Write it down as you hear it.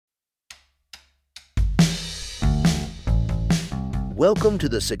Welcome to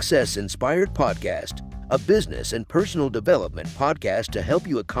the Success Inspired Podcast, a business and personal development podcast to help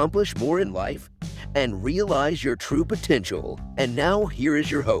you accomplish more in life and realize your true potential. And now, here is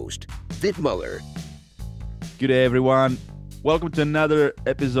your host, Vit Muller. Good day, everyone. Welcome to another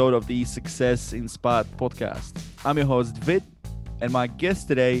episode of the Success Inspired Podcast. I'm your host, Vit, and my guest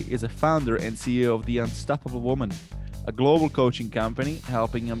today is a founder and CEO of The Unstoppable Woman, a global coaching company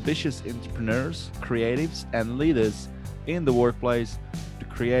helping ambitious entrepreneurs, creatives, and leaders in the workplace to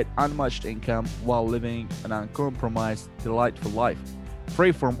create unmatched income while living an uncompromised, delightful life,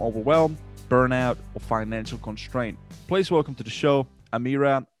 free from overwhelm, burnout, or financial constraint. Please welcome to the show,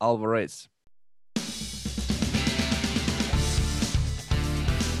 Amira Alvarez.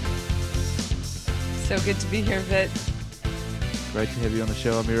 So good to be here, Vit. Great to have you on the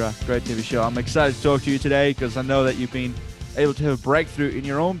show, Amira. Great to have you show. I'm excited to talk to you today because I know that you've been able to have a breakthrough in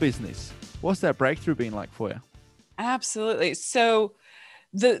your own business. What's that breakthrough been like for you? Absolutely. So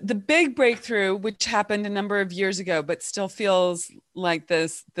the big breakthrough, which happened a number of years ago, but still feels like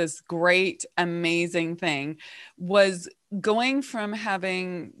this great, amazing thing, was going from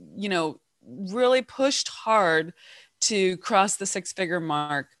having, really pushed hard to cross the six-figure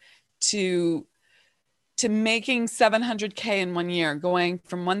mark to making 700K in 1 year, going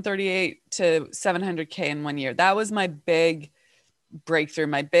from 138 to 700K in 1 year. That was my big breakthrough,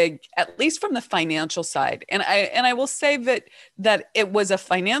 at least from the financial side. And I will say that it was a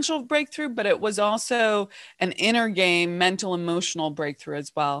financial breakthrough, but it was also an inner game, mental, emotional breakthrough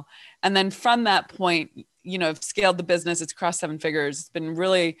as well. And then from that point, I've scaled the business. It's crossed seven figures. It's been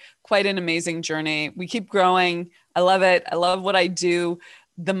really quite an amazing journey. We keep growing. I love it. I love what I do.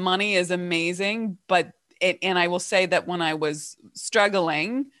 The money is amazing, and I will say that when I was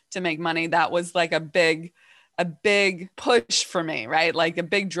struggling to make money, that was like a big push for me, right? Like a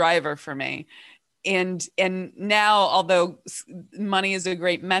big driver for me. And now, although money is a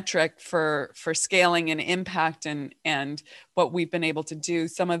great metric for scaling and impact and what we've been able to do,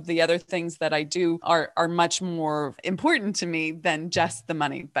 some of the other things that I do are much more important to me than just the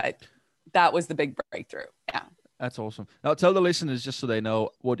money. But that was the big breakthrough. Yeah. That's awesome. Now tell the listeners, just so they know,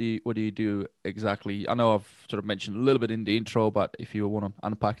 what do you do exactly? I know I've sort of mentioned a little bit in the intro, but if you want to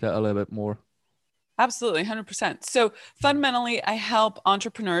unpack that a little bit more. Absolutely, 100%. So fundamentally, I help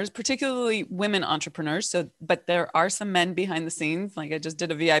entrepreneurs, particularly women entrepreneurs. But there are some men behind the scenes. Like I just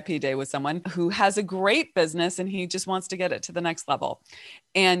did a VIP day with someone who has a great business and he just wants to get it to the next level.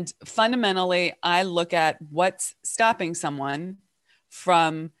 And fundamentally, I look at what's stopping someone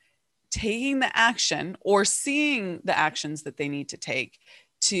from taking the action or seeing the actions that they need to take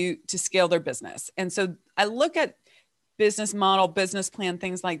to scale their business. And so I look at business model, business plan,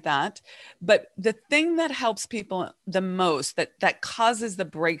 things like that. But the thing that helps people the most, that causes the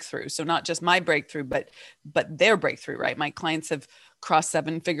breakthrough, so not just my breakthrough, but their breakthrough, right? My clients have crossed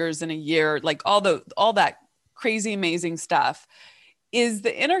seven figures in a year, like all that crazy, amazing stuff, is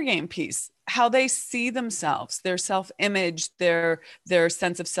the inner game piece, how they see themselves, their self-image, their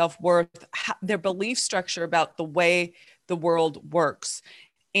sense of self-worth, their belief structure about the way the world works.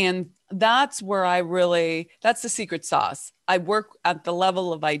 And that's where that's the secret sauce. I work at the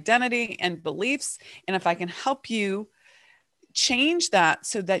level of identity and beliefs. And if I can help you change that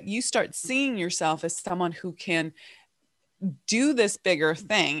so that you start seeing yourself as someone who can do this bigger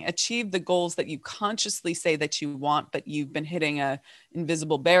thing, achieve the goals that you consciously say that you want, but you've been hitting a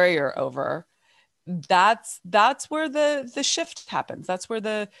invisible barrier over, that's where the shift happens. That's where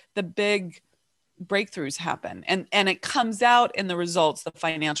the big breakthroughs happen. And it comes out in the results, the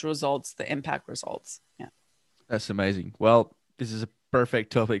financial results, the impact results. Yeah. That's amazing. Well, this is a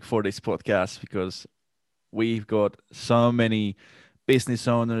perfect topic for this podcast because we've got so many business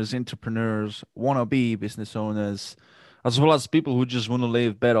owners, entrepreneurs, wannabe business owners, as well as people who just want to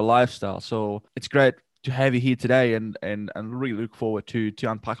live better lifestyle. So it's great to have you here today and really look forward to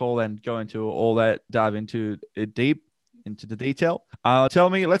unpack all and go into all that, dive into it deep, into the detail.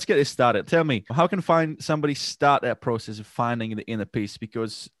 Tell me, let's get this started. Tell me, how can somebody start that process of finding the inner peace?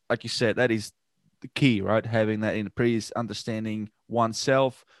 Because like you said, that is the key, right? Having that inner peace, understanding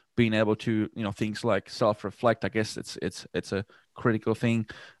oneself, being able to, things like self-reflect. I guess it's a critical thing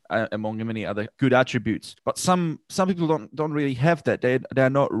among many other good attributes. But some people don't really have that. They're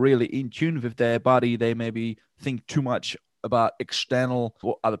not really in tune with their body. They maybe think too much about external,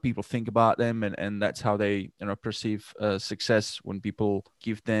 what other people think about them, and that's how they perceive success when people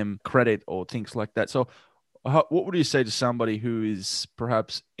give them credit or things like that. So what would you say to somebody who is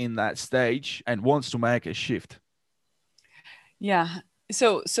perhaps in that stage and wants to make a shift? Yeah.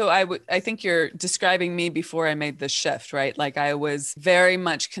 So I think you're describing me before I made the shift, right? Like I was very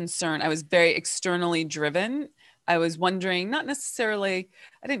much concerned. I was very externally driven. I was wondering, not necessarily,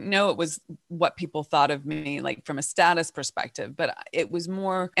 I didn't know it was what people thought of me, like from a status perspective, but it was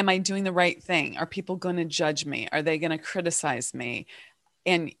more, am I doing the right thing? Are people going to judge me? Are they going to criticize me?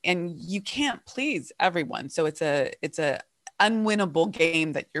 And you can't please everyone. So it's a unwinnable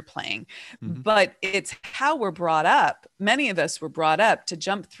game that you're playing, but it's how we're brought up. Many of us were brought up to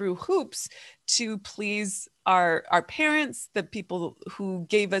jump through hoops to please our parents, the people who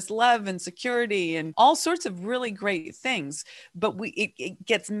gave us love and security and all sorts of really great things. But it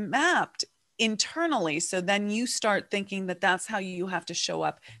gets mapped internally. So then you start thinking that that's how you have to show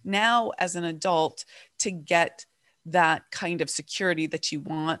up now as an adult to get that kind of security that you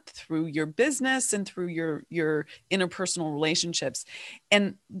want through your business and through your interpersonal relationships.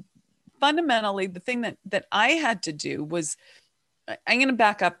 And fundamentally, the thing that I had to do was, I'm going to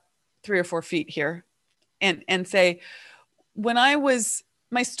back up 3 or 4 feet here and say, when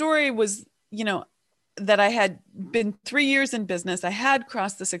my story was, that I had been 3 years in business. I had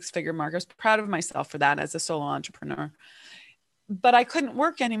crossed the 6-figure mark. I was proud of myself for that as a solo entrepreneur, but I couldn't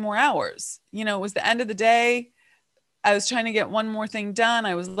work any more hours. It was the end of the day. I was trying to get one more thing done.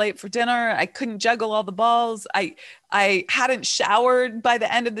 I was late for dinner. I couldn't juggle all the balls. I hadn't showered by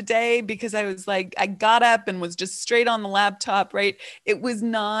the end of the day because I was like, I got up and was just straight on the laptop, right? It was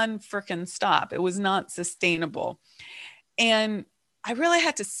non-frickin' stop. It was not sustainable. And I really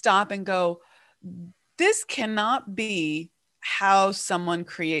had to stop and go, this cannot be how someone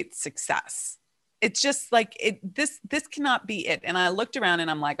creates success. It's just like this cannot be it. And I looked around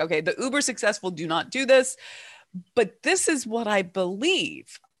and I'm like, okay, the uber successful do not do this. But this is what I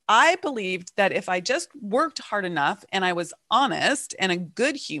believe. I believed that if I just worked hard enough and I was honest and a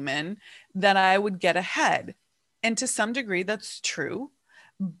good human, that I would get ahead. And to some degree, that's true.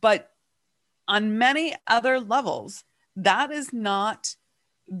 But on many other levels, that is not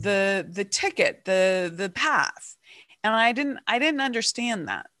the ticket, the path. And I didn't understand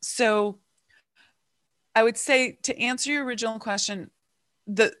that. So I would say, to answer your original question,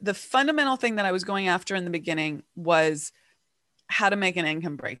 the fundamental thing that I was going after in the beginning was how to make an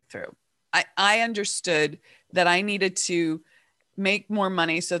income breakthrough. I understood that I needed to make more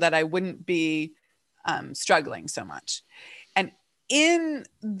money so that I wouldn't be struggling so much. And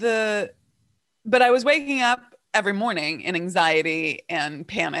but I was waking up every morning in anxiety and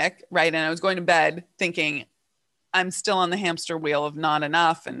panic, right? And I was going to bed thinking I'm still on the hamster wheel of not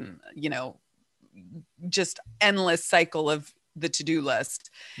enough and, just endless cycle of the to-do list.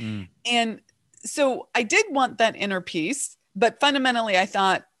 And so I did want that inner peace, but fundamentally I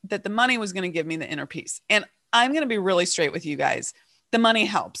thought that the money was going to give me the inner peace. And I'm going to be really straight with you guys. The money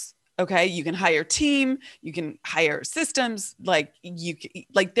helps. Okay. You can hire a team, you can hire systems, like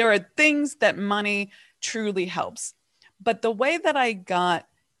there are things that money truly helps. But the way that I got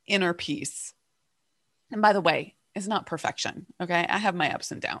inner peace, and by the way, it's not perfection. Okay. I have my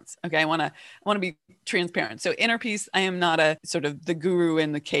ups and downs. Okay. I want to be transparent. So inner peace, I am not a sort of the guru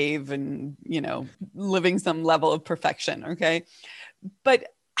in the cave and, living some level of perfection. Okay. But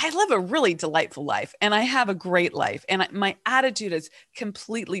I live a really delightful life and I have a great life and my attitude has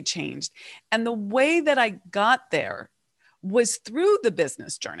completely changed. And the way that I got there was through the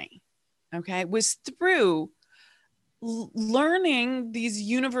business journey. Okay. Was through learning these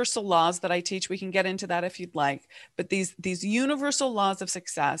universal laws that I teach. We can get into that if you'd like, but these universal laws of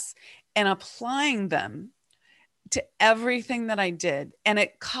success and applying them to everything that I did. And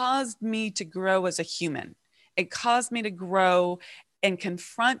it caused me to grow as a human. It caused me to grow and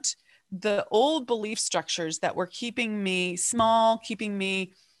confront the old belief structures that were keeping me small, keeping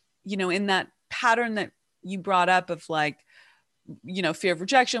me, in that pattern that you brought up of like, fear of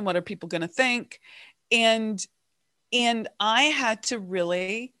rejection. What are people going to think? And I had to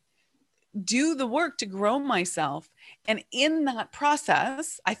really do the work to grow myself. And in that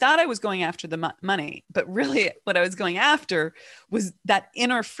process, I thought I was going after the money, but really what I was going after was that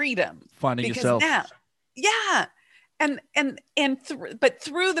inner freedom. Finding yourself. Yeah. But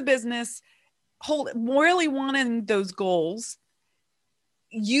through the business, really wanting those goals,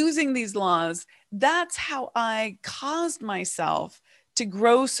 using these laws, that's how I caused myself to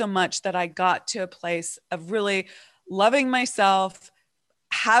grow so much that I got to a place of really loving myself,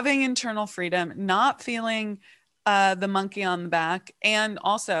 having internal freedom, not feeling the monkey on the back, and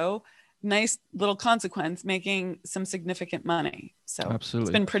also nice little consequence, making some significant money. So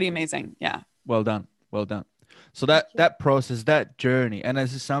absolutely, it's been pretty amazing. Yeah. Well done. So that process, that journey, and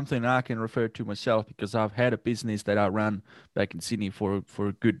this is something I can refer to myself because I've had a business that I ran back in Sydney for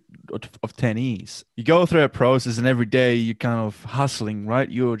a good of 10 years. You go through a process and every day you're kind of hustling, right?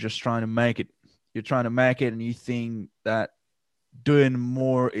 You're just trying to make it. You're trying to make it and you think that doing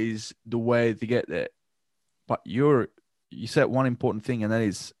more is the way to get there. But you said one important thing, and that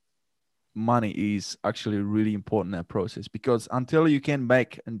is money is actually really important in that process, because until you can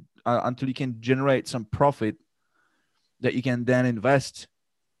make and until you can generate some profit that you can then invest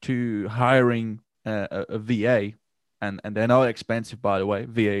to hiring a VA, and they're not expensive, by the way.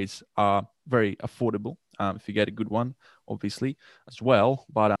 VAs are very affordable if you get a good one, obviously, as well.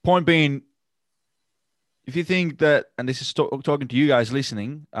 But point being, if you think that, and this is talking to you guys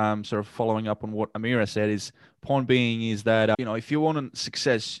listening, sort of following up on what Amira said, is point being is that, if you want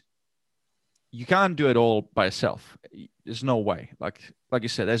success, you can't do it all by yourself. There's no way. Like you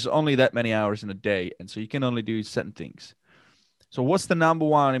said, there's only that many hours in a day. And so you can only do certain things. So what's the number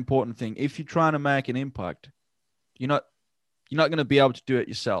one important thing? If you're trying to make an impact, you're not going to be able to do it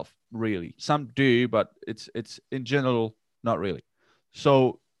yourself, really. Some do, but it's in general, not really.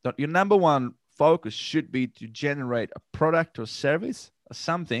 So your number one focus should be to generate a product or service or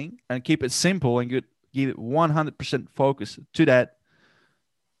something, and keep it simple and give it 100% focus to that,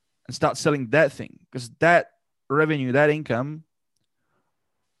 and start selling that thing, because that revenue, that income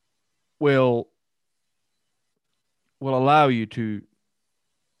will allow you to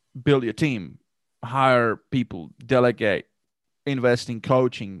build your team, hire people, delegate, invest in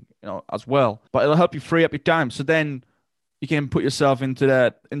coaching, as well. But it'll help you free up your time. So then you can put yourself into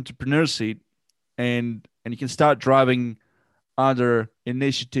that entrepreneur seat, and you can start driving other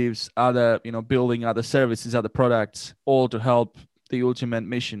initiatives, other, building other services, other products, all to help the ultimate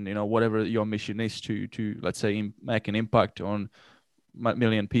mission, whatever your mission is, to let's say make an impact on a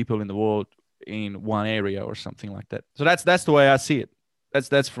million people in the world in one area or something like that. So that's the way I see it.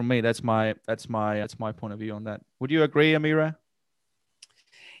 That's from me. That's my point of view on that. Would you agree, Amira?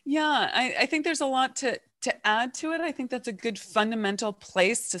 Yeah, I think there's a lot to add to it. I think that's a good fundamental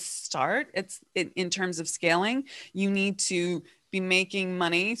place to start. It's in terms of scaling. You need to be making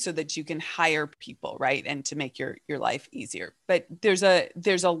money so that you can hire people, right? And to make your life easier. But there's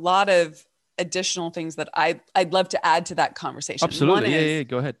a lot of additional things that I'd love to add to that conversation. Absolutely. One is, yeah,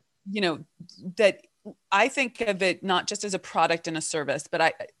 go ahead. That I think of it not just as a product and a service,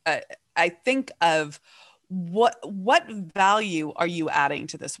 but I think of what value are you adding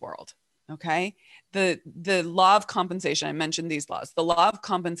to this world? Okay. The law of compensation, I mentioned these laws. The law of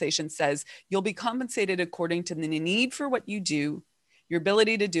compensation says you'll be compensated according to the need for what you do, your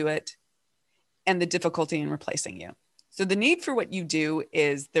ability to do it, and the difficulty in replacing you. So the need for what you do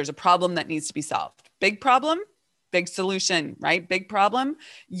is there's a problem that needs to be solved. Big problem, big solution, right? Big problem.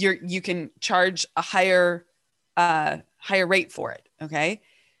 You can charge a higher rate for it. Okay.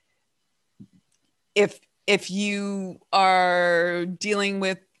 If you are dealing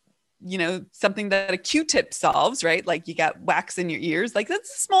with, something that a Q-tip solves, right? Like you got wax in your ears, like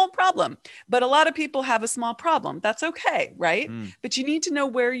that's a small problem, but a lot of people have a small problem. That's okay, right? But you need to know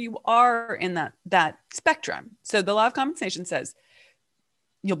where you are in that spectrum. So the law of compensation says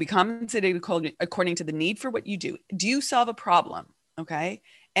you'll be compensated according to the need for what you do. Do you solve a problem? Okay.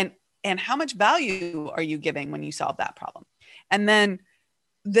 And how much value are you giving when you solve that problem? And then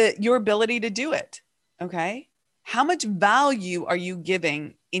your ability to do it. Okay. How much value are you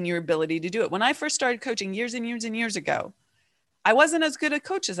giving in your ability to do it? When I first started coaching years and years and years ago, I wasn't as good a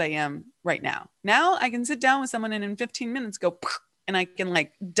coach as I am right now. Now I can sit down with someone and in 15 minutes go, and I can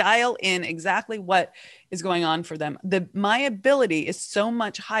like dial in exactly what is going on for them. My ability is so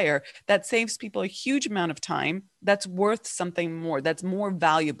much higher that saves people a huge amount of time. That's worth something more. That's more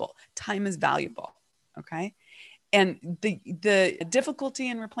valuable. Time is valuable. Okay. And the difficulty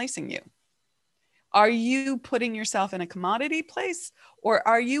in replacing you. Are you putting yourself in a commodity place, or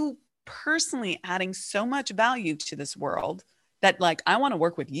are you personally adding so much value to this world that like, I want to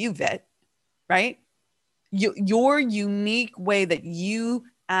work with you, Vit, right? Your unique way that you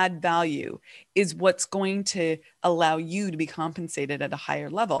add value is what's going to allow you to be compensated at a higher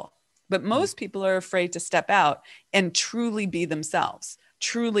level. But most people are afraid to step out and truly be themselves,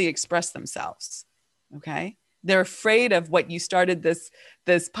 truly express themselves. Okay. They're afraid of what you started this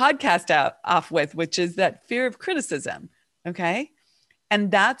podcast off with, which is that fear of criticism. Okay. And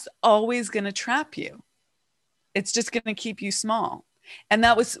that's always going to trap you. It's just going to keep you small. And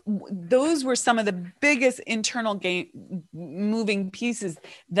those were some of the biggest internal moving pieces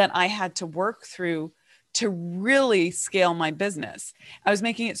that I had to work through to really scale my business. I was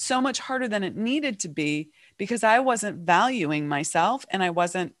making it so much harder than it needed to be because I wasn't valuing myself, and I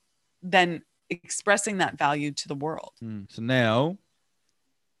wasn't then expressing that value to the world. So now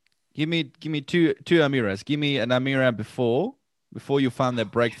give me two Amiras. Give me an Amira before you found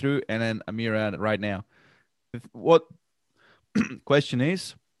that breakthrough, and then Amira right now. What question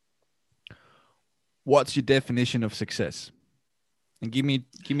is, what's your definition of success? And give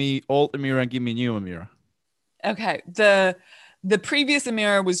me old Amira and give me new Amira. Okay. The previous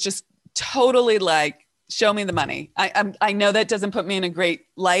Amira was just totally like, show me the money. I know that doesn't put me in a great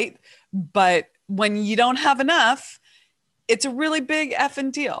light, but when you don't have enough, it's a really big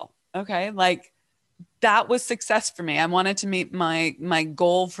effing deal. Okay. Like that was success for me. I wanted to meet my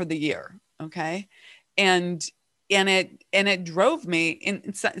goal for the year. Okay. And it drove me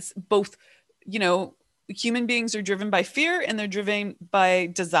in both, you know, human beings are driven by fear and they're driven by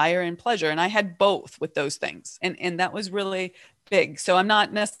desire and pleasure. And I had both with those things. And that was really big. So I'm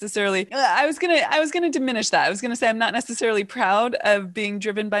not necessarily, I was going to diminish that. I was going to say, I'm not necessarily proud of being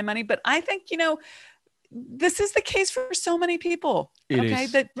driven by money, but I think, you know, this is the case for so many people.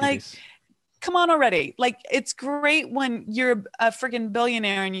 That like, come on already. Like, it's great when you're a friggin'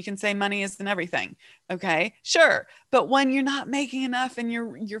 billionaire and you can say money isn't everything. Okay, sure. But when you're not making enough and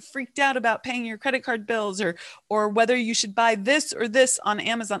you're freaked out about paying your credit card bills or whether you should buy this or this on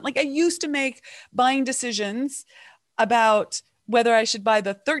Amazon. Like I used to make buying decisions about whether I should buy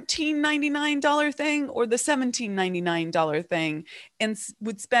the $13.99 thing or the $17.99 thing and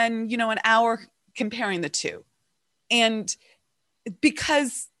would spend, you know, an hour comparing the two. And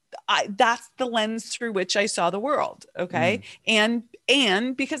because that's the lens through which I saw the world. Okay. And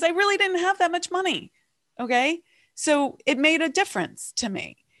because I really didn't have that much money. Okay. So it made a difference to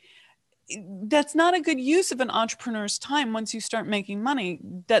me. That's not a good use of an entrepreneur's time. Once you start making money,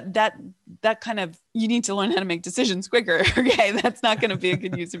 that kind of, you need to learn how to make decisions quicker. Okay. That's not going to be a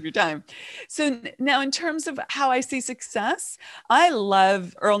good use of your time. So now in terms of how I see success, I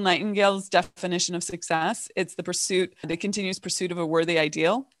love Earl Nightingale's definition of success. It's the continuous pursuit of a worthy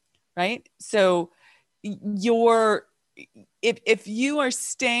ideal. Right. So if you are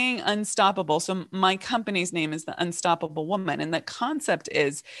staying unstoppable, so my company's name is the Unstoppable Woman. And the concept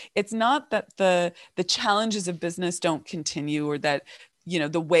is, it's not that the challenges of business don't continue or that, you know,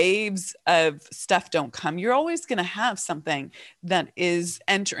 the waves of stuff don't come. You're always going to have something that is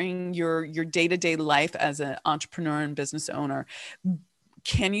entering your day-to-day life as an entrepreneur and business owner.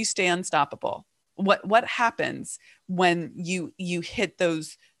 Can you stay unstoppable? What happens when you hit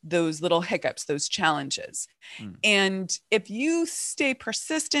those little hiccups, those challenges? And if you stay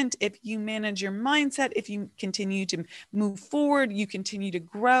persistent, if you manage your mindset, if you continue to move forward, you continue to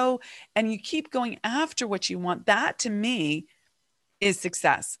grow and you keep going after what you want, that to me is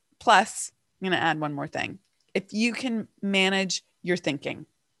success. Plus, I'm going to add one more thing. If you can manage your thinking,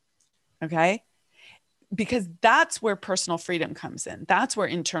 okay? Because that's where personal freedom comes in. That's where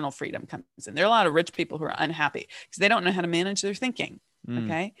internal freedom comes in. There are a lot of rich people who are unhappy because they don't know how to manage their thinking.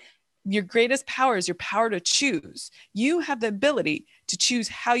 Okay. Your greatest power is your power to choose. You have the ability to choose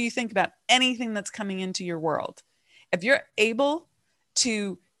how you think about anything that's coming into your world. If you're able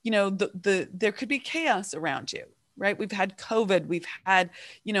to, you know, there could be chaos around you, right? We've had COVID. We've had,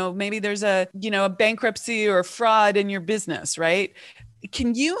 you know, maybe there's a bankruptcy or fraud in your business, right?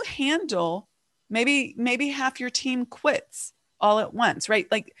 Can you handle maybe half your team quits all at once, right?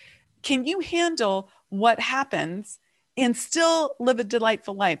 Like, can you handle what happens and still live a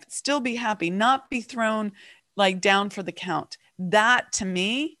delightful life, still be happy, not be thrown like down for the count? That to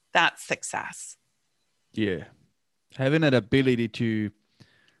me, that's success. Yeah. Having that ability to,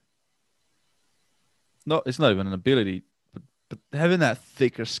 it's not even an ability, but having that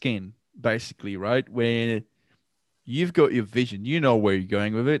thicker skin, basically, right? Where you've got your vision, you know where you're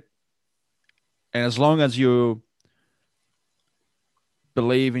going with it. And as long as you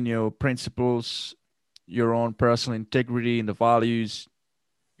believe in your principles, your own personal integrity and the values,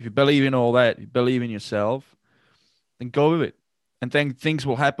 if you believe in all that, you believe in yourself, then go with it. And then things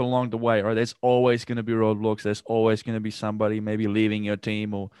will happen along the way, right? There's always going to be roadblocks. There's always going to be somebody maybe leaving your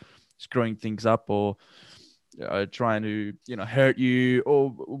team or screwing things up or trying to, hurt you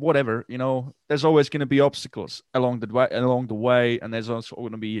or whatever. There's always going to be obstacles along the way. And there's also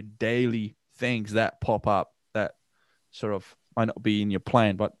going to be daily things that pop up that sort of might not be in your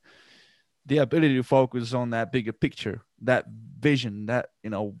plan, but the ability to focus on that bigger picture, that vision, that,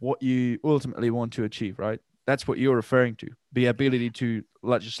 what you ultimately want to achieve, right? That's what you're referring to. The ability to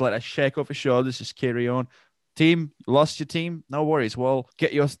let a shake off your shoulders, just carry on. Team, lost your team, no worries. Well,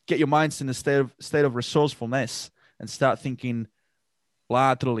 get your minds in a state of resourcefulness and start thinking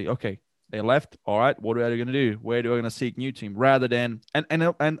laterally. Okay, they left. All right, what are they going to do? Where do I going to seek new team? Rather than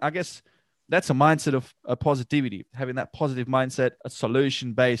and I guess that's a mindset of positivity, having that positive mindset, a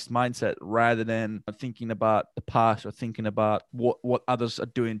solution-based mindset, rather than thinking about the past or thinking about what others are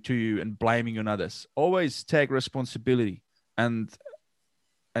doing to you and blaming on others. Always take responsibility, and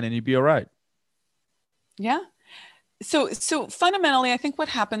then you'll be all right. Yeah. So fundamentally, I think what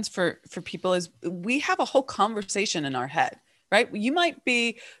happens for people is we have a whole conversation in our head. right? You might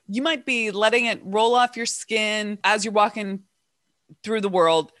be letting it roll off your skin as you're walking through the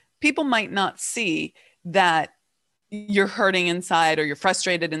world. People might not see that you're hurting inside, or you're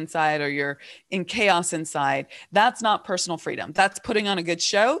frustrated inside, or you're in chaos inside. That's not personal freedom. That's putting on a good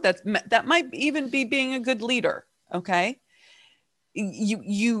show. That might even be being a good leader. Okay.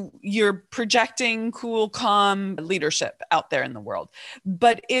 You're projecting cool, calm leadership out there in the world.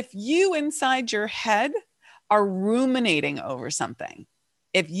 But if you inside your head are ruminating over something,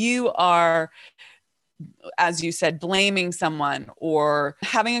 if you are, as you said, blaming someone, or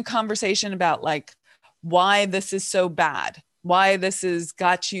having a conversation about like why this is so bad, why this has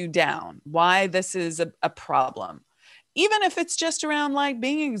got you down, why this is a problem, even if it's just around like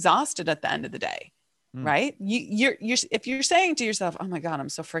being exhausted at the end of the day, right? You're if you're saying to yourself, oh my God, I'm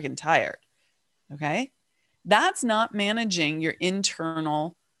so freaking tired. Okay. That's not managing your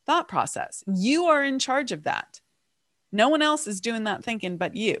internal thought process. You are in charge of that. No one else is doing that thinking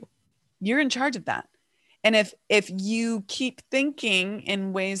but you. You're in charge of that. And if you keep thinking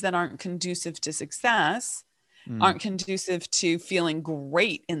in ways that aren't conducive to success, aren't conducive to feeling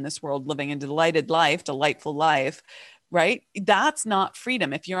great in this world, living a delightful life, right? That's not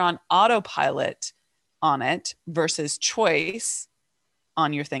freedom. If you're on autopilot on it versus choice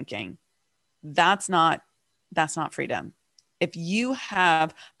on your thinking, that's not freedom. If you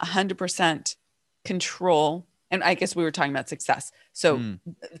have 100% control, and I guess we were talking about success. So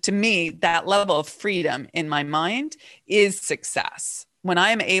to me, that level of freedom in my mind is success. When I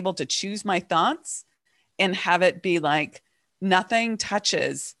am able to choose my thoughts and have it be like nothing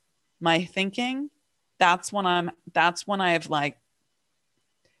touches my thinking, that's when I've like,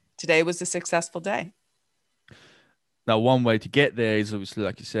 today was a successful day. Now, one way to get there is obviously,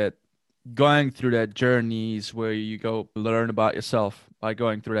 like you said, going through that journey is where you go learn about yourself by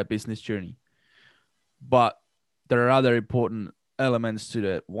going through that business journey. But there are other important elements to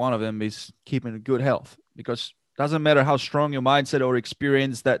that. One of them is keeping good health, because it doesn't matter how strong your mindset or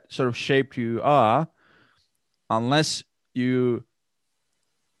experience that sort of shaped you are, unless you're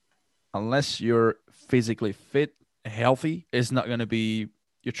physically fit, healthy, it's not going to be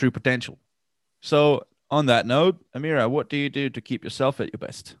your true potential. So on that note, Amira, what do you do to keep yourself at your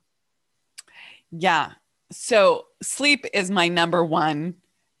best? Yeah. So sleep is my number one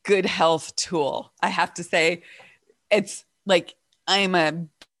good health tool. I have to say, it's like, I'm a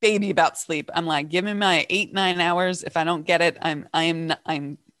baby about sleep. I'm like, give me my 8-9 hours. If I don't get it, I'm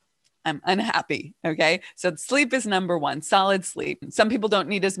unhappy. Okay. So sleep is number one, solid sleep. Some people don't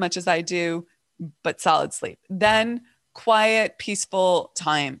need as much as I do, but solid sleep. Then quiet, peaceful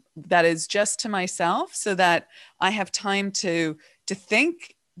time that is just to myself, so that I have time to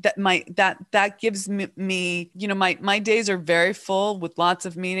think. That gives me, you know, my days are very full with lots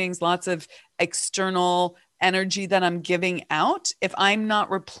of meetings, lots of external energy that I'm giving out. If I'm not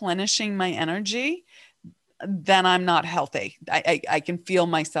replenishing my energy, then I'm not healthy. I can feel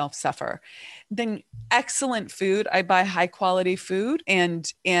myself suffer. Then excellent food. I buy high quality food,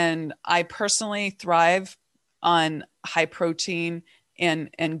 and I personally thrive on high protein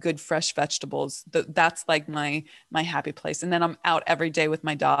and good fresh vegetables. That's like my happy place. And then I'm out every day with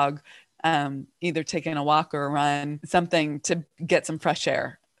my dog, either taking a walk or a run, something to get some fresh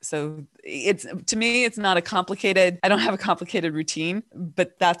air. So to me, it's not I don't have a complicated routine,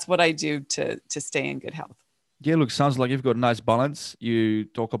 but that's what I do to stay in good health. Yeah, look, sounds like you've got a nice balance. You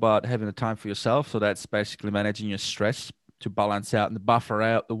talk about having the time for yourself. So that's basically managing your stress to balance out and buffer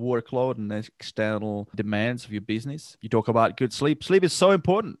out the workload and the external demands of your business. You talk about good sleep. Sleep is so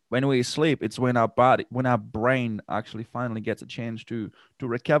important. When we sleep, it's when our brain actually finally gets a chance to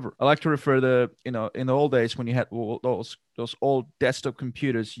recover. I like to refer in the old days when you had those old desktop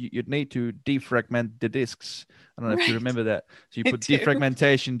computers, you'd need to defragment the disks. I don't know if you remember that. So you put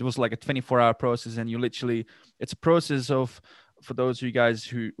defragmentation. It was like a 24-hour process, and it's a process of, for those of you guys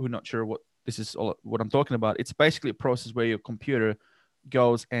who are not sure what this is all what I'm talking about. It's basically a process where your computer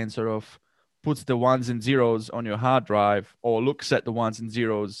goes and sort of puts the ones and zeros on your hard drive, or looks at the ones and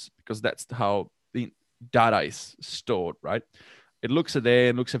zeros, because that's how the data is stored, right? It looks at there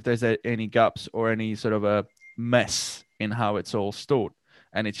and looks if there's any gaps or any sort of a mess in how it's all stored.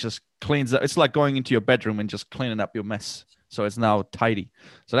 And it just cleans up. It's like going into your bedroom and just cleaning up your mess. So it's now tidy.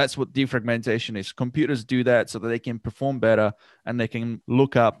 So that's what defragmentation is. Computers do that so that they can perform better and they can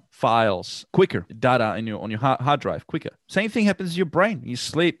look up files quicker, data on your hard drive quicker. Same thing happens to your brain. You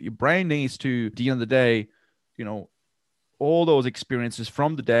sleep, your brain needs to, at the end of the day, all those experiences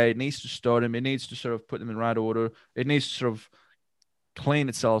from the day, it needs to store them. It needs to sort of put them in right order. It needs to sort of clean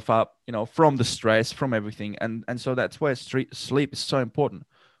itself up, from the stress, from everything. And so that's where sleep is so important.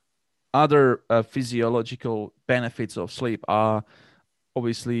 Other physiological benefits of sleep are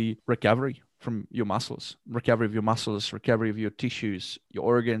obviously recovery from your muscles, recovery of your muscles, recovery of your tissues, your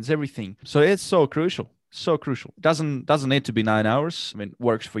organs, everything. So it's so crucial. So crucial. Doesn't need to be 9 hours. I mean,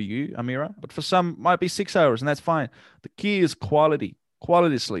 works for you, Amira, but for some might be 6 hours, and that's fine. The key is quality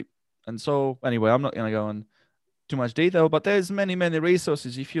sleep. And so anyway, I'm not gonna go on too much detail, but there's many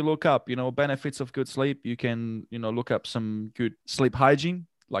resources. If you look up, benefits of good sleep, you can, look up some good sleep hygiene,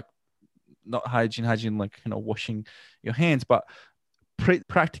 like not hygiene like washing your hands, but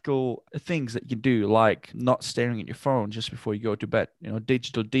practical things that you do, like not staring at your phone just before you go to bed.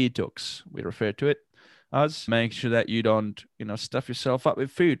 Digital detox, we refer to it as. Make sure that you don't stuff yourself up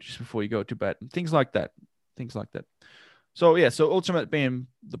with food just before you go to bed, and things like that. So yeah, so the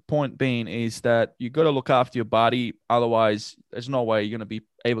point being is that you got to look after your body. Otherwise, there's no way you're going to be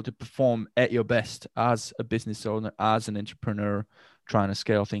able to perform at your best as a business owner, as an entrepreneur trying to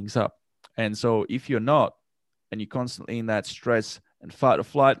scale things up. And so if you're not, and you're constantly in that stress and fight or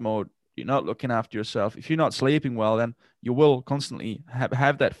flight mode, you're not looking after yourself. If you're not sleeping well, then you will constantly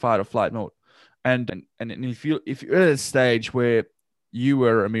have that fight or flight mode. And if you're at a stage where you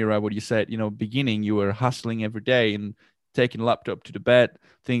were, Amira, what you said, beginning, you were hustling every day and taking laptop to the bed,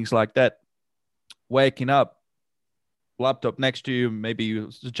 things like that, waking up, laptop next to you, maybe you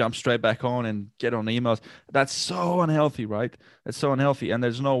jump straight back on and get on emails. That's so unhealthy, right? That's so unhealthy. And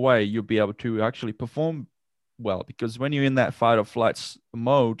there's no way you'll be able to actually perform well, because when you're in that fight or flight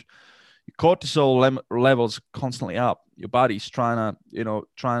mode, your cortisol levels constantly up. Your body's trying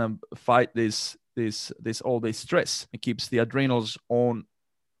to fight all this stress. It keeps the adrenals on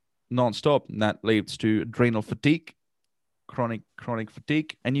non-stop, and that leads to adrenal fatigue, chronic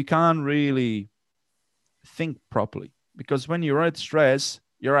fatigue, and you can't really think properly, because when you're at stress,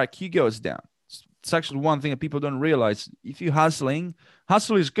 your IQ goes down. It's actually one thing that people don't realize. If you're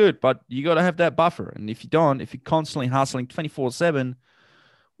hustle is good, but you got to have that buffer. And if you're constantly hustling 24/7,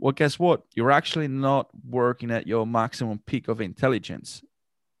 well, guess what? You're actually not working at your maximum peak of intelligence.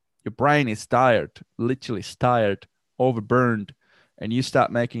 Your brain is tired, literally tired, overburned, and you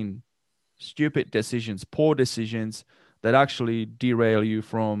start making stupid decisions, poor decisions that actually derail you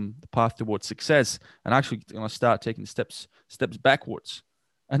from the path towards success, and actually start taking steps backwards.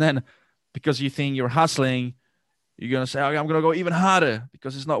 And then because you think you're hustling, you're going to say, okay, I'm going to go even harder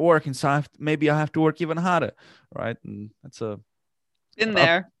because it's not working. So maybe I have to work even harder. Right. And that's in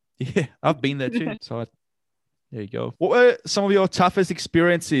there. I've been there too. So there you go. What were some of your toughest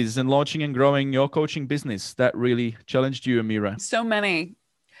experiences in launching and growing your coaching business that really challenged you, Amira? So many.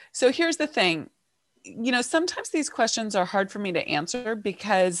 So here's the thing. Sometimes these questions are hard for me to answer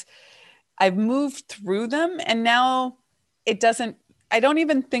because I've moved through them, and now I don't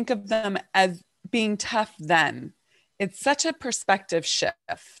even think of them as being tough then. It's such a perspective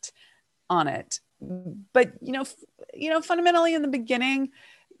shift on it. But, fundamentally in the beginning,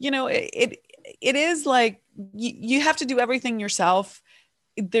 it is like you have to do everything yourself.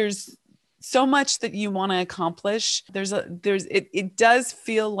 There's so much that you want to accomplish. It does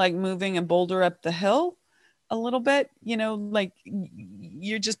feel like moving a boulder up the hill a little bit, like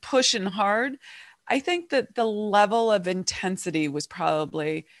you're just pushing hard. I think that the level of intensity was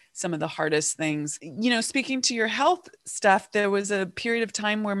probably some of the hardest things. Speaking to your health stuff, there was a period of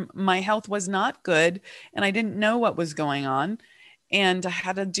time where my health was not good and I didn't know what was going on. And I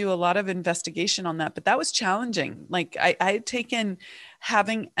had to do a lot of investigation on that, but that was challenging. Like I had taken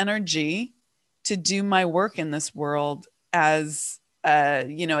having energy to do my work in this world as, a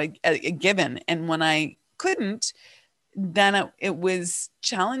given. And when I couldn't, then it was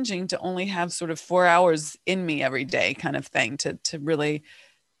challenging to only have sort of 4 hours in me every day kind of thing to really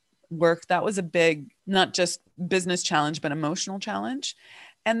work. That was a big, not just business challenge, but emotional challenge.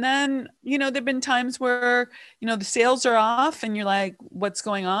 And then, there've been times where, the sales are off and you're like, what's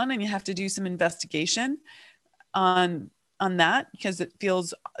going on? And you have to do some investigation on that because it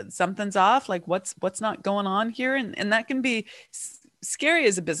feels something's off, like what's not going on here. And that can be scary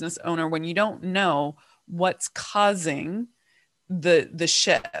as a business owner when you don't know what's causing the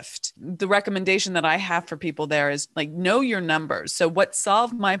shift. The recommendation that I have for people there is like, know your numbers. So what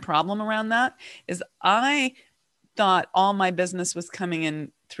solved my problem around that is I thought all my business was coming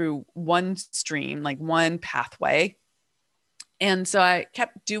in through one stream, like one pathway. And so I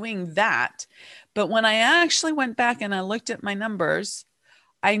kept doing that. But when I actually went back and I looked at my numbers,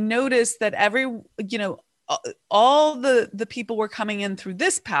 I noticed that all the people were coming in through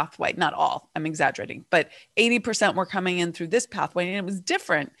this pathway. Not all, I'm exaggerating, but 80% were coming in through this pathway. And it was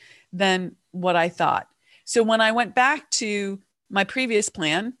different than what I thought. So when I went back to my previous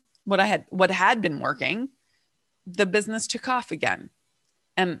plan, what had been working, the business took off again.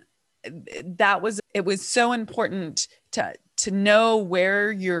 And it was so important to know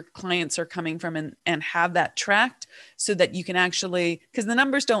where your clients are coming from and have that tracked so that you can actually, because the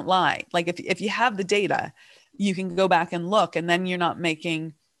numbers don't lie. Like if you have the data, you can go back and look, and then you're not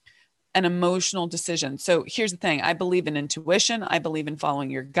making an emotional decision. So here's the thing. I believe in intuition. I believe in following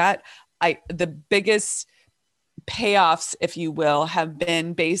your gut. The biggest payoffs, if you will, have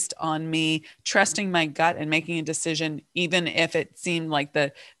been based on me trusting my gut and making a decision, even if it seemed like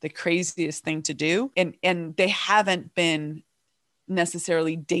the craziest thing to do. And they haven't been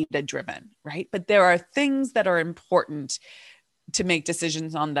necessarily data driven, right? But there are things that are important to make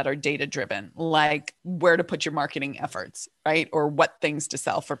decisions on that are data driven, like where to put your marketing efforts, right? Or what things to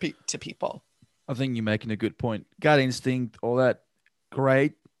sell to people. I think you're making a good point. Gut instinct, all that,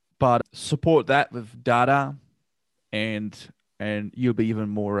 great, but support that with data, and you'll be even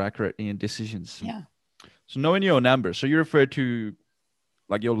more accurate in decisions. Yeah. So knowing your numbers. So you refer to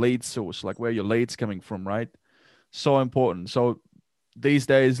like your lead source, like where your lead's coming from, right? So important. So these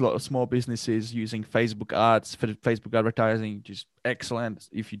days, a lot of small businesses using Facebook ads for Facebook advertising, just excellent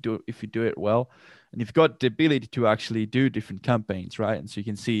if you do it well, and you've got the ability to actually do different campaigns, right? And so you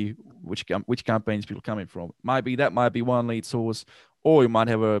can see which campaigns people coming from. Might be one lead source, or you might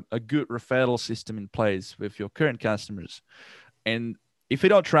have a good referral system in place with your current customers. And if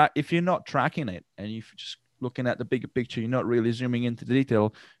you're not tracking it, and you're just looking at the bigger picture, you're not really zooming into the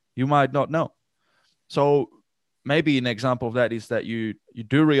detail, you might not know. So maybe an example of that is that you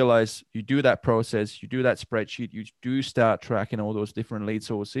do realize you do that process, you do that spreadsheet, you do start tracking all those different lead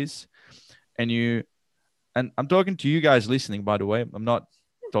sources, and I'm talking to you guys listening, by the way. I'm not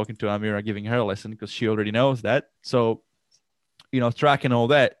talking to Amira giving her a lesson because she already knows that. So, tracking all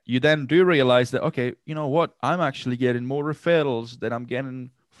that, you then do realize that, okay, you know what? I'm actually getting more referrals than I'm getting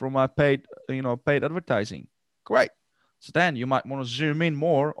from my paid advertising. Great. So then you might want to zoom in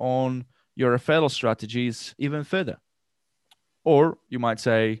more on your referral strategies even further. Or you might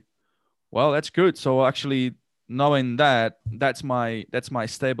say, well, that's good. So actually knowing that that's my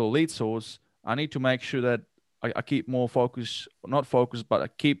stable lead source, I need to make sure that I keep more focus, not focus, but I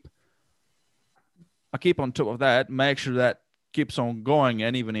keep on top of that, make sure that keeps on going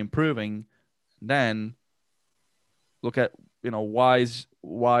and even improving. Then look at, why is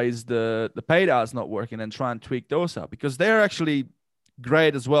the paid ads not working, and try and tweak those out, because they're actually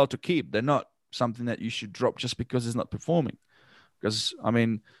great as well to keep. They're not something that you should drop just because it's not performing. Because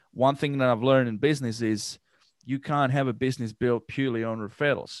one thing that I've learned in business is you can't have a business built purely on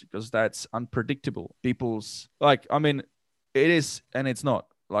referrals, because that's unpredictable. It is and it's not.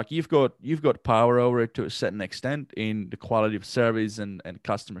 Like you've got power over it to a certain extent in the quality of service and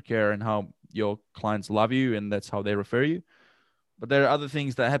customer care and how your clients love you, and that's how they refer you. But there are other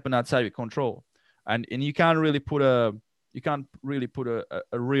things that happen outside your control, and you can't really put a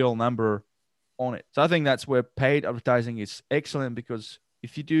real number on it. So I think that's where paid advertising is excellent, because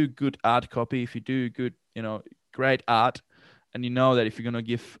if you do good ad copy, if you do good, great art, and you know that if you're going to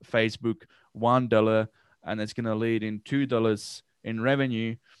give Facebook $1 and it's going to lead in $2 in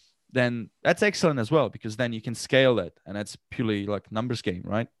revenue, then that's excellent as well, because then you can scale that, and that's purely like numbers game,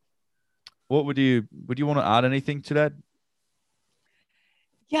 right? What would you want to add anything to that?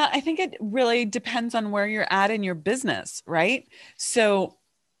 Yeah, I think it really depends on where you're at in your business, right? So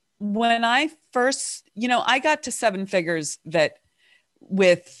when I first, I got to 7 figures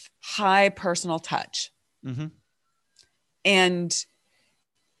with high personal touch. Mm-hmm. And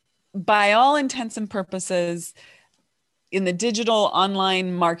by all intents and purposes, in the digital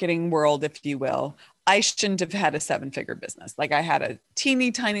online marketing world, if you will, I shouldn't have had a 7-figure business. Like I had a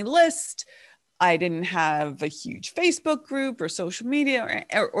teeny tiny list. I didn't have a huge Facebook group or social media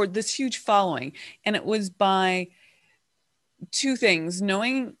or this huge following. And it was by 2 things: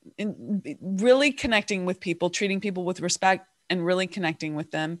 knowing, really connecting with people, treating people with respect, and really connecting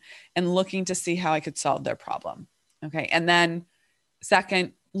with them and looking to see how I could solve their problem. Okay. And then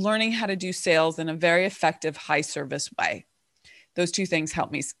second, learning how to do sales in a very effective, high service way. Those 2 things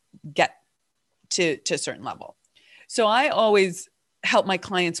help me get to a certain level. So I always help my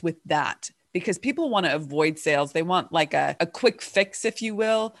clients with that, because people want to avoid sales. They want like a quick fix, if you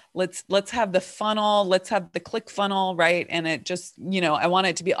will. Let's have the funnel, let's have the click funnel, right? And it just, I want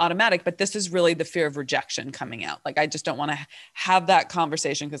it to be automatic, but this is really the fear of rejection coming out. Like, I just don't want to have that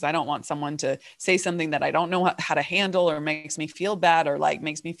conversation, because I don't want someone to say something that I don't know how to handle, or makes me feel bad, or like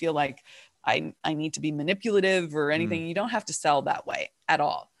makes me feel like I need to be manipulative or anything. You don't have to sell that way at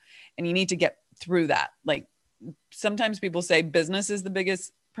all. And you need to get through that. Like, sometimes people say business is the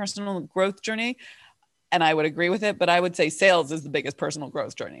biggest personal growth journey, and I would agree with it, but I would say sales is the biggest personal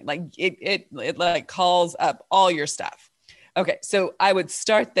growth journey. Like it like calls up all your stuff. Okay, so I would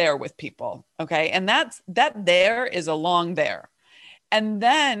start there with people. Okay, and that there is a long there. And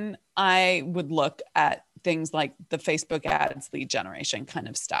then I would look at things like the Facebook ads, lead generation kind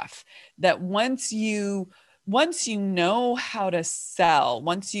of stuff. That once you know how to sell,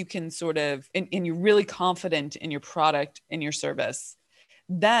 once you can sort of and you're really confident in your product and your service,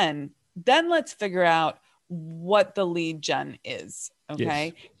 then let's figure out what the lead gen is.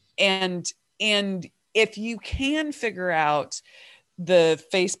 Okay. Yes. And if you can figure out the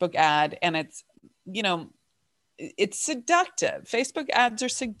Facebook ad and it's seductive. Facebook ads are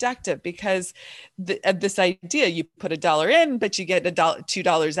seductive because of this idea: you put $1 in, but you get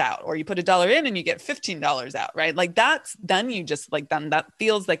 $2 out, or you put $1 in and you get $15 out, right? Like then you just like then that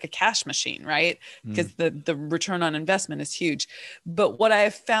feels like a cash machine, right? Because the return on investment is huge. But what I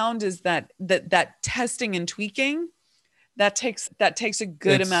have found is that testing and tweaking that takes a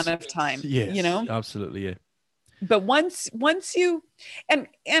good amount of time. Yes, absolutely, yeah. But once you and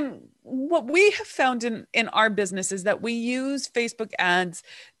what we have found in our business is that we use Facebook ads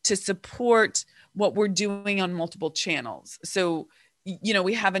to support what we're doing on multiple channels. So,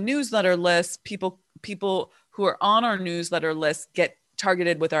 we have a newsletter list. People who are on our newsletter list get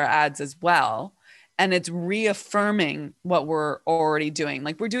targeted with our ads as well. And it's reaffirming what we're already doing.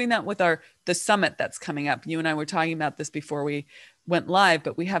 Like we're doing that with the summit that's coming up. You and I were talking about this before we went live,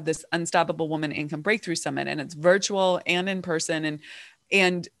 but we have this Unstoppable Woman Income Breakthrough Summit, and it's virtual and in person.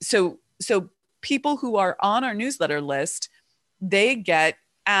 And so people who are on our newsletter list, they get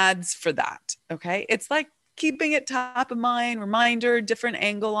ads for that. Okay. It's like keeping it top of mind, reminder, different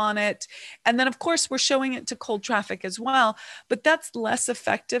angle on it. And then of course we're showing it to cold traffic as well, but that's less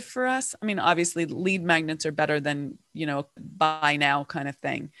effective for us. I mean, obviously lead magnets are better than, buy now kind of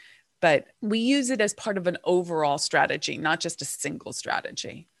thing, but we use it as part of an overall strategy, not just a single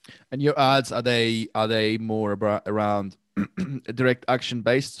strategy. And your ads, are they more around direct action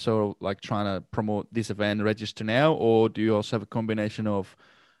based? So like trying to promote this event, register now, or do you also have a combination of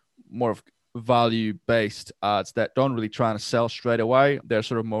more of value based ads that don't really try to sell straight away? They're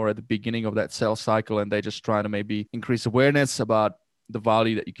sort of more at the beginning of that sales cycle, and they just try to maybe increase awareness about the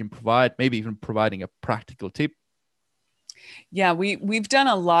value that you can provide, maybe even providing a practical tip. Yeah, we've done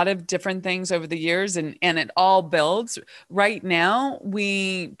a lot of different things over the years, and it all builds. Right now,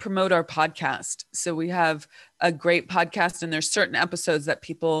 we promote our podcast. So we have a great podcast, and there's certain episodes that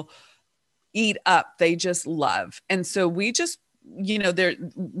people eat up, they just love. And so we just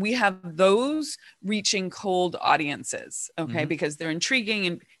we have those reaching cold audiences, okay, because they're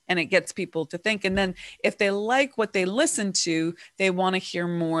intriguing and it gets people to think. And then if they like what they listen to, they want to hear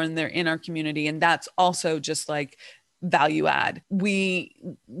more, and they're in our community. And that's also just like value add. We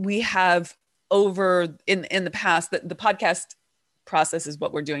have over in the past, the podcast process is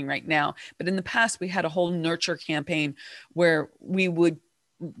what we're doing right now. But in the past, we had a whole nurture campaign where we would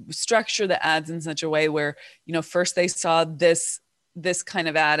structure the ads in such a way where, first they saw this kind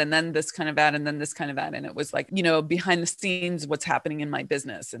of ad, and then this kind of ad, and then this kind of ad. And it was like, behind the scenes, what's happening in my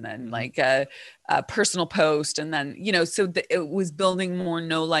business. And then like a personal post. And then, so it was building more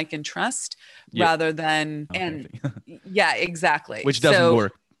know, like, and trust rather than, yeah, exactly. Which doesn't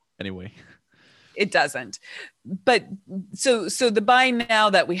work anyway. It doesn't. But so the buy now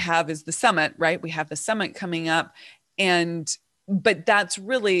that we have is the summit, right? We have the summit coming up, but that's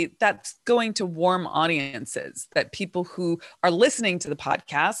going to warm audiences, that people who are listening to the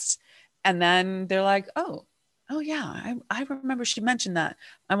podcast, and then they're like, oh yeah, I remember she mentioned that.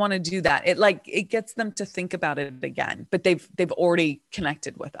 I want to do that. It gets them to think about it again, but they've already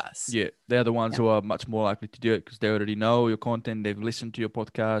connected with us. Yeah. They're the ones who are much more likely to do it because they already know your content. They've listened to your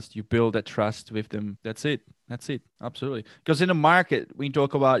podcast. You build that trust with them. That's it. Absolutely. Because in the market, we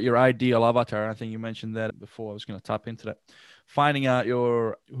talk about your ideal avatar. I think you mentioned that before. I was going to tap into that. Finding out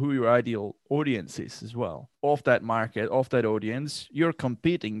who your ideal audience is as well. Of that market, of that audience, you're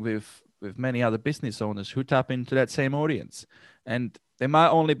competing with many other business owners who tap into that same audience. And they might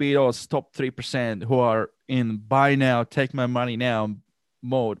only be those top 3% who are in buy now, take my money now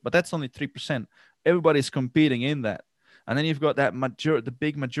mode, but that's only 3%. Everybody's competing in that. And then you've got the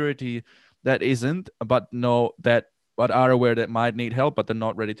big majority that isn't, but are aware that might need help, but they're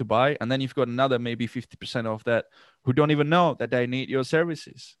not ready to buy. And then you've got another maybe 50% of that who don't even know that they need your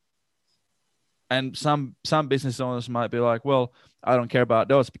services. And some business owners might be like, well, I don't care about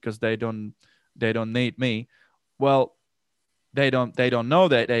those because they don't need me. Well, they don't know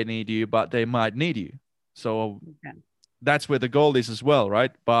that they need you, but they might need you. So that's where the goal is as well,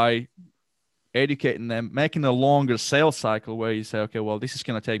 right? By educating them, making a longer sales cycle where you say, okay, well, this is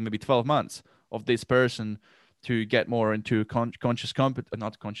going to take maybe 12 months of this person to get more into not conscious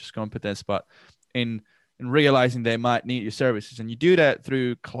competence, but in and realizing they might need your services. And you do that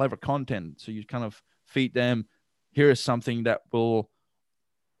through clever content. So you kind of feed them, here's something that will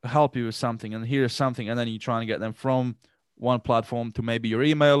help you with something, and here's something, and then you try and get them from one platform to maybe your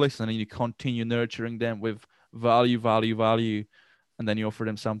email list, and then you continue nurturing them with value, and then you offer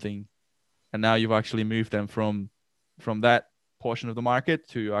them something. And now you've actually moved them from that portion of the market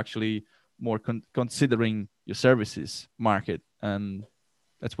to actually more considering your services market. And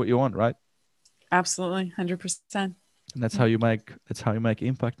that's what you want, right? Absolutely. 100%. And that's how you make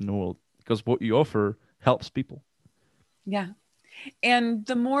impact in the world, because what you offer helps people. Yeah. And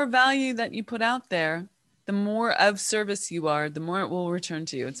the more value that you put out there, the more of service you are, the more it will return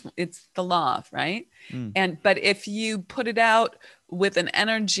to you. It's the law, right? But if you put it out with an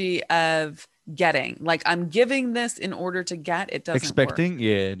energy of getting, like I'm giving this in order to get, it doesn't expecting work.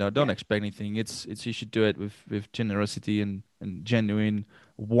 Yeah, no, don't expect anything. It's you should do it with generosity and genuine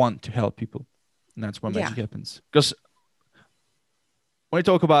want to help people, and that's when magic happens. Because when you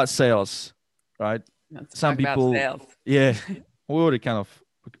talk about sales, right? Some people, yeah, we already kind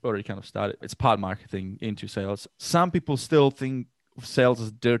of started. It's part marketing into sales. Some people still think of sales as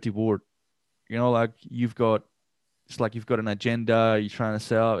a dirty word. You know, like you've got an agenda, you're trying to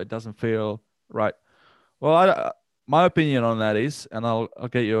sell, it doesn't feel right. Well, my opinion on that is, and I'll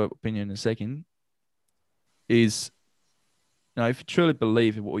get your opinion in a second, is, you know, if you truly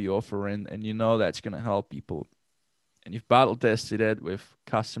believe in what you offer and you know that's going to help people, and you've battle tested it with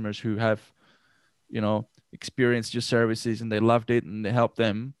customers who have, you know, experienced your services and they loved it and they helped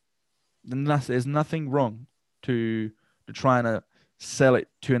them, then there's nothing wrong to trying to sell it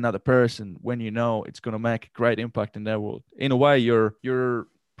to another person when you know it's going to make a great impact in their world. In a way, you're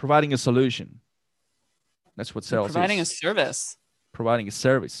providing a solution. That's what sales is. Providing a service. Providing a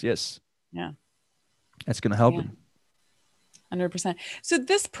service, yes. Yeah. That's going to help them. 100%. So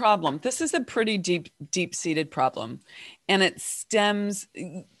this is a pretty deep-seated problem. And it stems,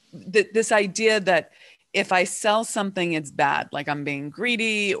 this idea that if I sell something, it's bad, like I'm being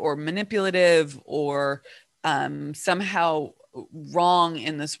greedy or manipulative or somehow wrong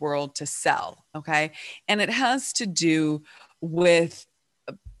in this world to sell, okay? And it has to do with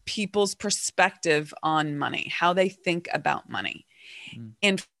people's perspective on money, how they think about money.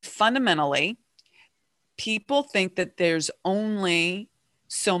 And fundamentally, people think that there's only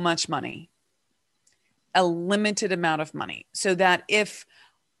so much money, a limited amount of money, so that if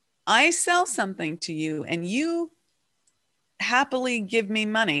I sell something to you and you happily give me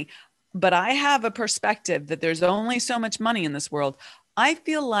money, but I have a perspective that there's only so much money in this world, I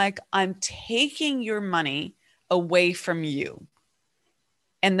feel like I'm taking your money away from you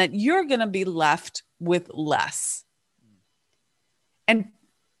and that you're going to be left with less. And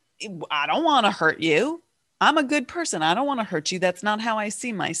I don't want to hurt you. I'm a good person. I don't want to hurt you. That's not how I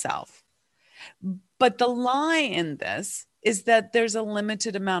see myself. But the lie in this is that there's a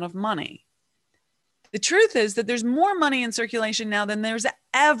limited amount of money. The truth is that there's more money in circulation now than there's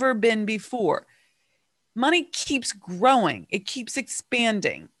ever been before. Money keeps growing. It keeps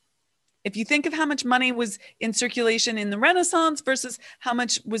expanding. If you think of how much money was in circulation in the Renaissance versus how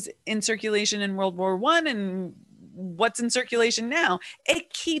much was in circulation in World War I and what's in circulation now,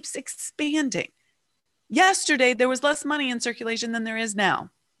 it keeps expanding. Yesterday, there was less money in circulation than there is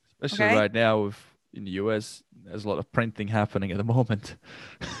now. Especially right now in the US, there's a lot of printing happening at the moment.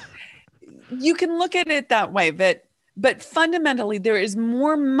 You can look at it that way, but fundamentally, there is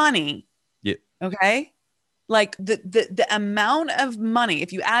more money. Yeah. Okay. Like the amount of money,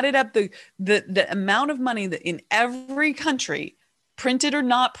 if you added up the amount of money that in every country, printed or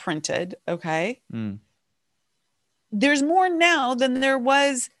not printed, okay, there's more now than there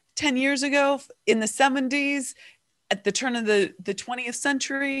was 10 years ago, in the 70s, at the turn of the 20th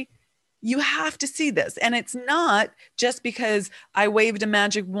century. You have to see this. And it's not just because I waved a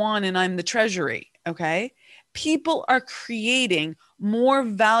magic wand and I'm the treasury, okay? People are creating more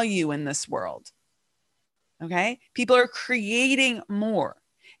value in this world, okay? People are creating more.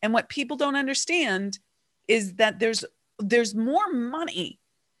 And what people don't understand is that there's more money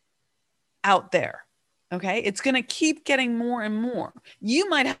out there, okay? It's going to keep getting more and more. You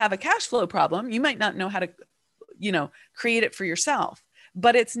might have a cash flow problem. You might not know how to, create it for yourself.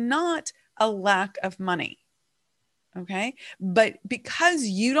 But it's not a lack of money, okay? But because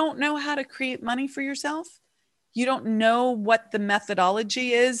you don't know how to create money for yourself, you don't know what the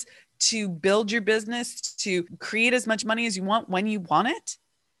methodology is to build your business, to create as much money as you want when you want it,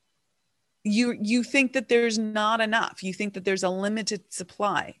 you think that there's not enough. You think that there's a limited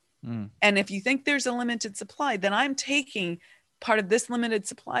supply. And if you think there's a limited supply, then I'm taking part of this limited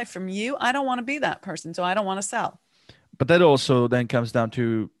supply from you. I don't want to be that person, so I don't want to sell. But that also then comes down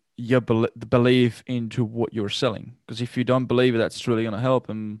to your the belief into what you're selling. Because if you don't believe that's truly going to help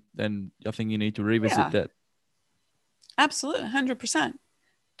them, then I think you need to revisit that. Absolutely, 100%.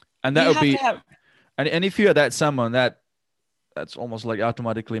 And that would be, and if you're that someone that's almost like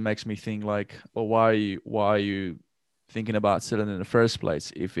automatically makes me think like, well, why are you thinking about selling in the first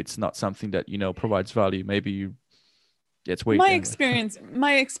place if it's not something that provides value? Maybe it's weird. My experience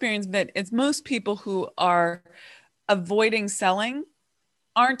that it's most people who are avoiding selling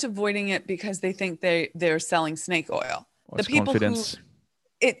aren't avoiding it because they think they're selling snake oil. The people confidence.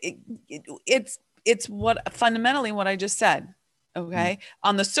 It's what fundamentally what I just said. Okay.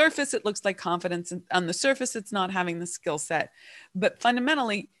 On the surface, it looks like confidence. And on the surface, it's not having the skill set. But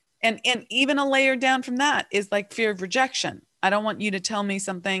fundamentally, and even a layer down from that is like fear of rejection. I don't want you to tell me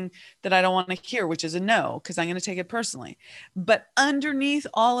something that I don't want to hear, which is a no, because I'm going to take it personally. But underneath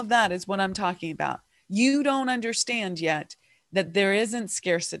all of that is what I'm talking about. You don't understand yet that there isn't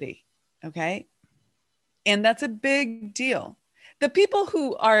scarcity. Okay. And that's a big deal. The people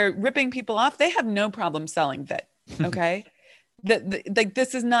who are ripping people off, they have no problem selling that. Okay. Like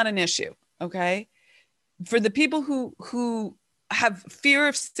this is not an issue. Okay. For the people who have fear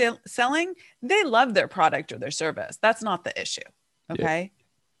of selling, they love their product or their service. That's not the issue. Okay.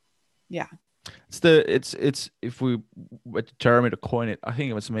 Yeah. It's if we were to term it or coin it, I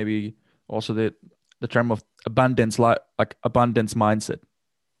think it was maybe also the term of abundance, like abundance mindset.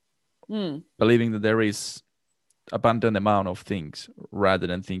 Believing that there is abundant amount of things rather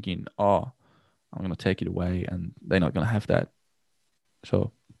than thinking, oh, I'm going to take it away and they're not going to have that.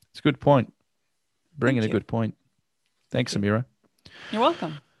 So it's a good point. Bringing a good point. Thanks, Amira. You're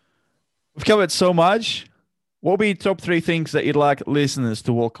welcome. We've covered so much. What would be top 3 things that you'd like listeners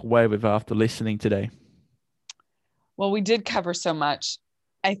to walk away with after listening today? Well, we did cover so much.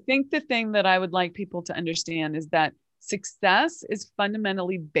 I think the thing that I would like people to understand is that success is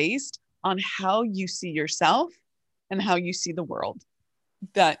fundamentally based on how you see yourself and how you see the world.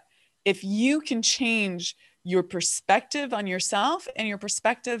 That if you can change your perspective on yourself and your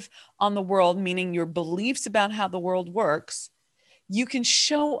perspective on the world, meaning your beliefs about how the world works, you can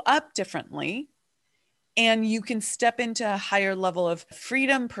show up differently and you can step into a higher level of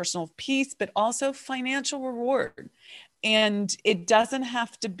freedom, personal peace, but also financial reward. And it doesn't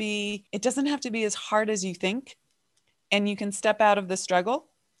have to be as hard as you think, and you can step out of the struggle,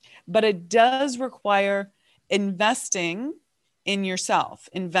 but it does require investing in yourself,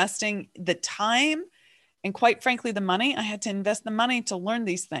 investing the time, and quite frankly, the money. I had to invest the money to learn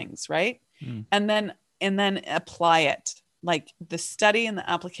these things, right? And then apply it. Like the study and the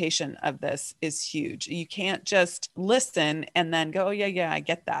application of this is huge. You can't just listen and then go, oh, yeah, I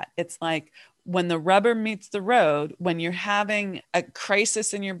get that. It's like when the rubber meets the road, when you're having a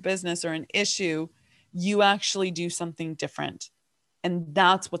crisis in your business or an issue, you actually do something different. And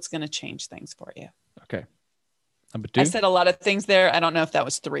that's what's going to change things for you. Okay. Number 2. I said a lot of things there. I don't know if that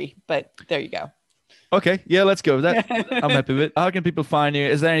was 3, but there you go. Okay. Yeah, let's go with that. I'm happy with it. How can people find you?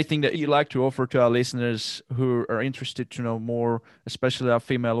 Is there anything that you'd like to offer to our listeners who are interested to know more, especially our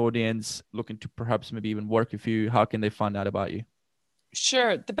female audience looking to perhaps maybe even work with you? How can they find out about you?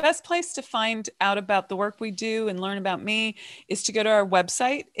 Sure. The best place to find out about the work we do and learn about me is to go to our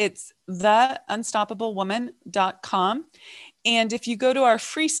website. It's theunstoppablewoman.com. And if you go to our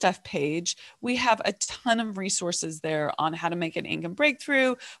free stuff page, we have a ton of resources there on how to make an income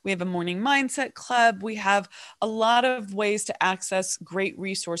breakthrough. We have a morning mindset club. We have a lot of ways to access great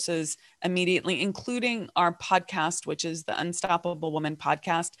resources immediately, including our podcast, which is the Unstoppable Woman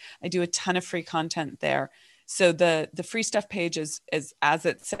podcast. I do a ton of free content there. So the free stuff page is as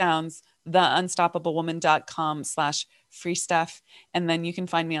it sounds, theunstoppablewoman.com/free stuff. And then you can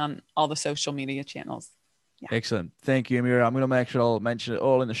find me on all the social media channels. Yeah. Excellent. Thank you, Amira. I'm going to make sure I'll mention it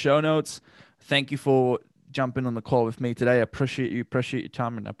all in the show notes. Thank you for jumping on the call with me today. I appreciate you, appreciate your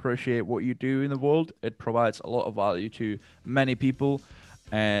time, and appreciate what you do in the world. It provides a lot of value to many people,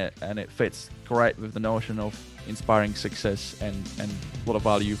 and it fits great with the notion of inspiring success and a lot of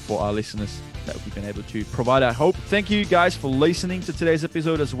value for our listeners that we've been able to provide, I hope. Thank you guys for listening to today's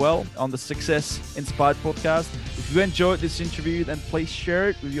episode as well on the Success Inspired podcast. If you enjoyed this interview, then please share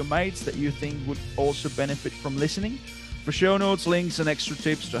it with your mates that you think would also benefit from listening. For show notes, links, and extra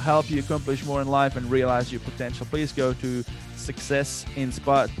tips to help you accomplish more in life and realize your potential, please go to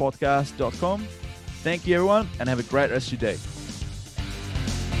successinspiredpodcast.com. Thank you, everyone, and have a great rest of your day.